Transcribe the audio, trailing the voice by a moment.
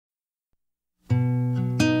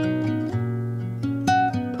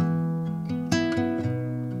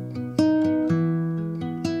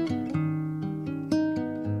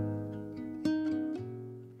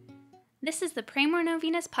is the Pray More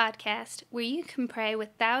Novenas podcast, where you can pray with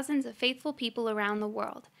thousands of faithful people around the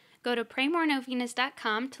world. Go to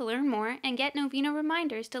praymorenovenas.com to learn more and get novena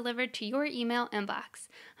reminders delivered to your email inbox.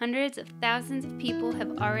 Hundreds of thousands of people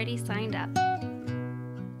have already signed up.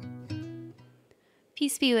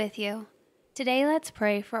 Peace be with you. Today let's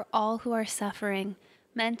pray for all who are suffering,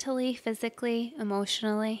 mentally, physically,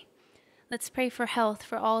 emotionally. Let's pray for health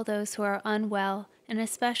for all those who are unwell, and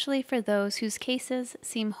especially for those whose cases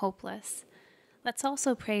seem hopeless. Let's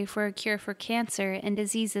also pray for a cure for cancer and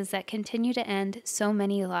diseases that continue to end so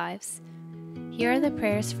many lives. Here are the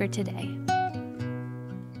prayers for today.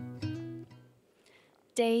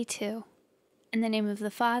 Day 2. In the name of the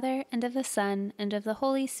Father, and of the Son, and of the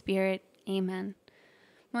Holy Spirit. Amen.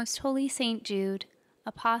 Most Holy Saint Jude,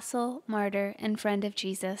 Apostle, Martyr, and Friend of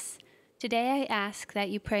Jesus, today I ask that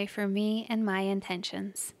you pray for me and my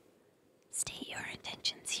intentions. State your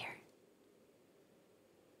intentions here.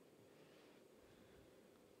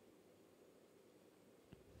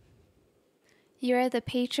 You are the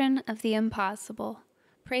patron of the impossible.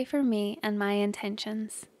 Pray for me and my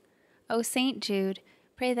intentions. O Saint Jude,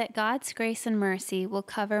 pray that God's grace and mercy will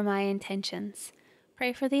cover my intentions.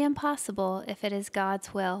 Pray for the impossible if it is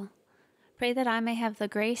God's will. Pray that I may have the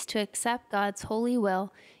grace to accept God's holy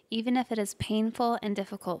will, even if it is painful and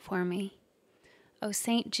difficult for me. O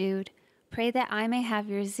Saint Jude, pray that I may have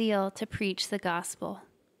your zeal to preach the gospel.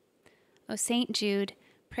 O Saint Jude,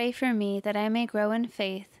 pray for me that I may grow in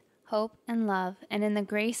faith, hope, and love, and in the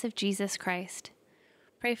grace of Jesus Christ.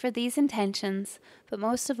 Pray for these intentions, but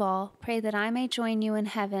most of all, pray that I may join you in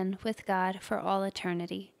heaven with God for all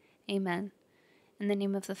eternity. Amen. In the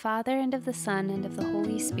name of the Father, and of the Son, and of the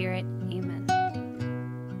Holy Spirit. Amen.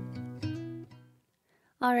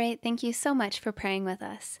 All right, thank you so much for praying with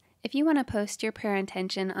us. If you want to post your prayer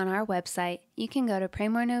intention on our website, you can go to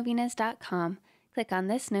praymorenovenas.com, click on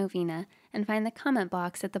this novena, and find the comment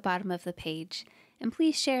box at the bottom of the page. And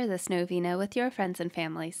please share this novena with your friends and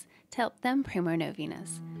families to help them pray more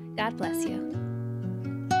novenas. God bless you.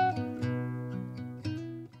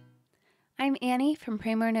 I'm Annie from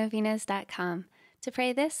praymorenovenas.com. To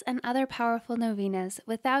pray this and other powerful novenas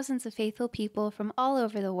with thousands of faithful people from all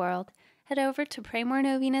over the world, head over to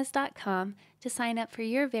praymorenovenas.com to sign up for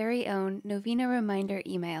your very own novena reminder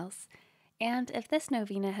emails. And if this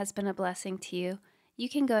novena has been a blessing to you, you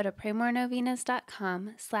can go to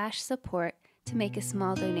praymorenovenas.com/support to make a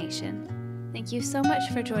small donation. Thank you so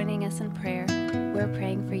much for joining us in prayer. We're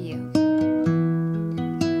praying for you.